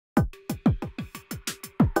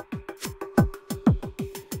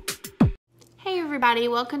everybody,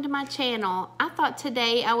 welcome to my channel. I thought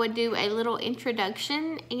today I would do a little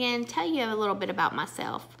introduction and tell you a little bit about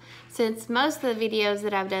myself, since most of the videos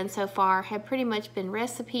that I've done so far have pretty much been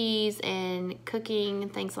recipes and cooking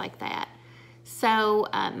and things like that. So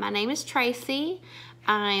my name is Tracy.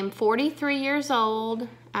 I'm 43 years old.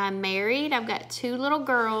 I'm married. I've got 2 little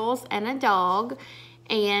girls and a dog,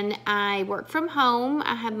 and I work from home.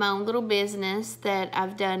 I have my own little business that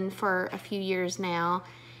I've done for a few years now.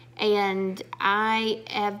 And I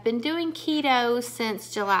have been doing keto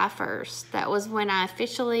since July 1st. That was when I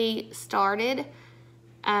officially started.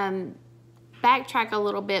 Backtrack a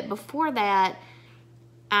little bit. Before that,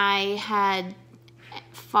 I had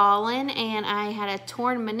fallen and I had a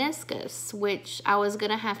torn meniscus, which I was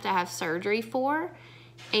going to have surgery for.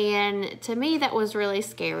 And to me, that was really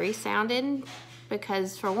scary sounding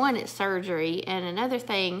because, for one, it's surgery. And another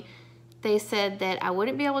thing, they said that I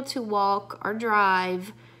wouldn't be able to walk or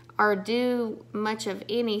drive or do much of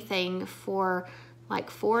anything for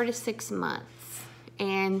like 4 to 6 months.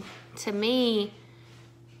 And to me,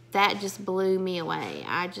 that just blew me away.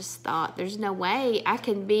 I just thought, there's no way I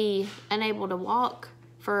can be unable to walk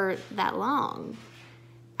for that long.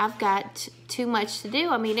 I've got too much to do.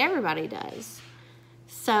 I mean, everybody does.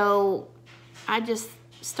 So I just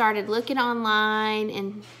started looking online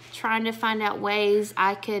and trying to find out ways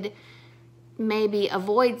I could maybe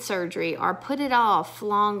avoid surgery or put it off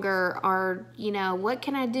longer, or, you know, what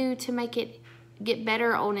can I do to make it get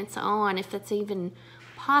better on its own, if that's even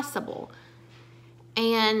possible.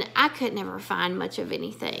 And I could never find much of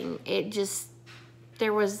anything.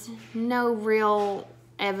 There was no real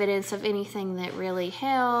evidence of anything that really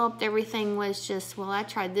helped. Everything was just, well, I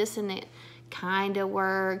tried this and it kind of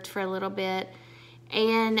worked for a little bit.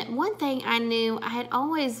 And one thing I knew, I had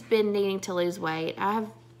always been needing to lose weight. I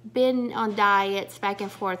have been on diets back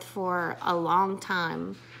and forth for a long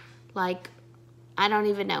time. Like, I don't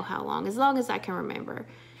even know how long as I can remember.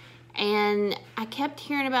 And I kept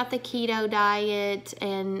hearing about the keto diet,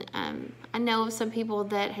 and I know of some people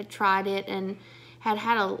that had tried it and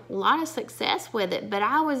had a lot of success with it, but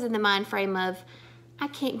I was in the mind frame of, I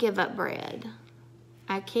can't give up bread.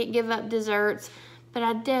 I can't give up desserts, but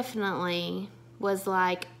I definitely was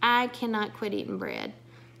like, I cannot quit eating bread,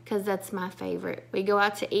 because that's my favorite. We go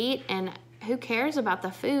out to eat, and who cares about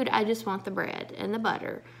the food? I just want the bread and the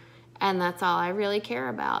butter, and that's all I really care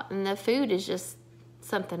about. And the food is just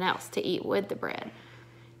something else to eat with the bread.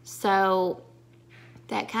 So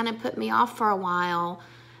that kind of put me off for a while,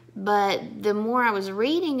 but the more I was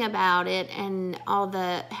reading about it and all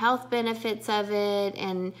the health benefits of it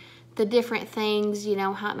and the different things, you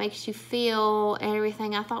know, how it makes you feel and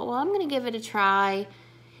everything, I thought, well, I'm going to give it a try.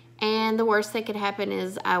 And the worst that could happen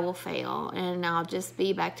is I will fail and I'll just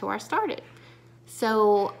be back to where I started.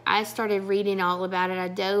 So I started reading all about it. I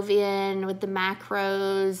dove in with the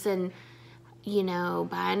macros and, you know,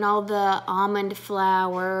 buying all the almond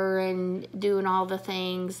flour and doing all the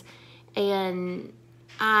things. And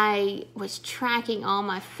I was tracking all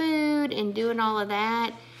my food and doing all of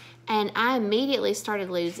that. And I immediately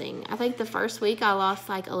started losing. I think the first week I lost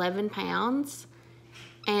like 11 pounds.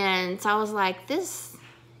 And so I was like, this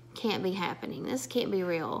can't be happening. This can't be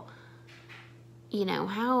real. You know,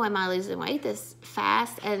 how am I losing weight this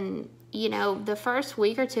fast? And, you know, the first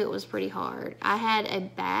week or two, it was pretty hard. I had a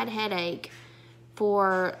bad headache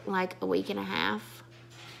for like a week and a half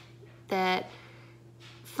that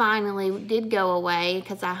finally did go away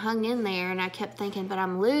because I hung in there and I kept thinking, but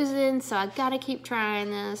I'm losing, so I got to keep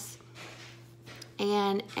trying this.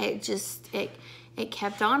 And it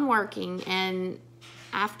kept on working. And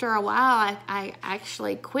after a while, I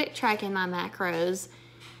actually quit tracking my macros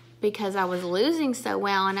because I was losing so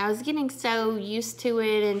well, and I was getting so used to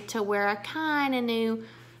it, and to where I kind of knew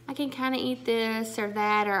I can kind of eat this or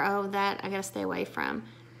that, or oh, that I got to stay away from.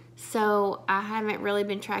 So I haven't really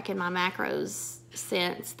been tracking my macros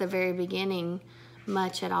since the very beginning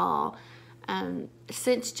much at all.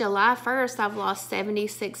 Since July 1st, I've lost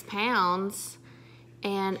 76 pounds.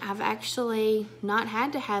 And I've actually not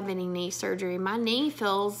had to have any knee surgery. My knee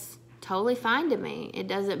feels totally fine to me. It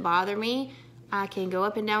doesn't bother me. I can go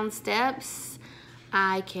up and down steps.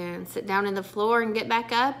 I can sit down on the floor and get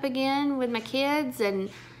back up again with my kids, and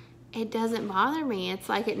it doesn't bother me. It's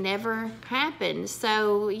like it never happened.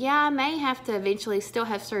 So yeah, I may have to eventually still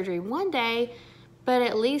have surgery one day, but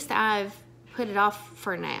at least I've put it off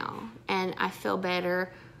for now, and I feel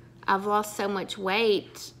better. I've lost so much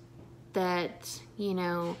weight that, you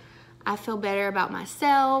know, I feel better about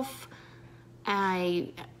myself. I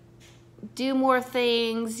do more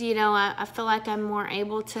things, you know, I feel like I'm more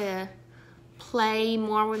able to play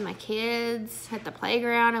more with my kids at the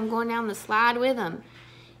playground. I'm going down the slide with them.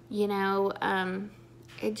 you know,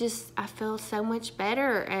 I feel so much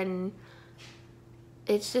better, and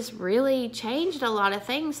it's just really changed a lot of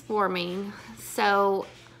things for me. So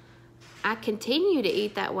I continue to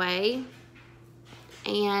eat that way,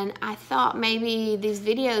 and I thought maybe these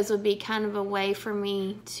videos would be kind of a way for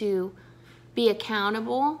me to be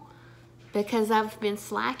accountable, because I've been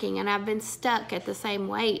slacking and I've been stuck at the same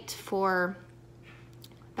weight for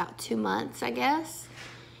about 2 months, I guess.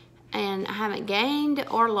 And I haven't gained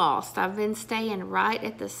or lost. I've been staying right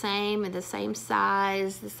at the same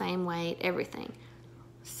size, the same weight, everything.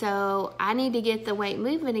 So I need to get the weight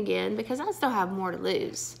moving again, because I still have more to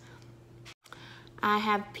lose. I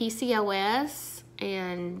have PCOS,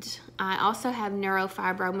 and I also have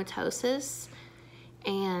neurofibromatosis.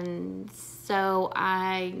 And so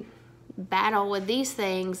I battle with these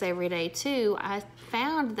things every day too. I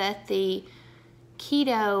found that the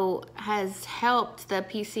keto has helped the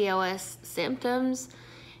PCOS symptoms,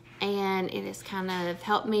 and it has kind of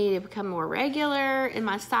helped me to become more regular in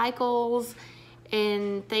my cycles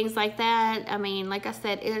and things like that. I mean, like I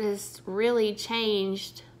said, it has really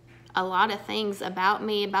changed a lot of things about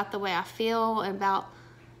me, about the way I feel, about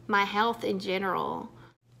my health in general.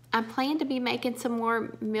 I plan to be making some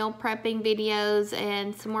more meal prepping videos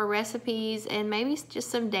and some more recipes, and maybe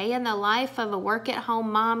just some day in the life of a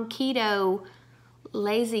work-at-home mom, keto,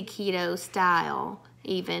 lazy keto style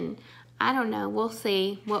even. I don't know, we'll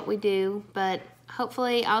see what we do, but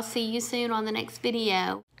hopefully I'll see you soon on the next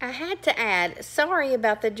video. I had to add, sorry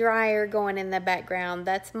about the dryer going in the background.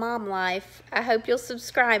 That's mom life. I hope you'll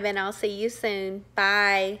subscribe, and I'll see you soon.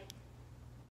 Bye.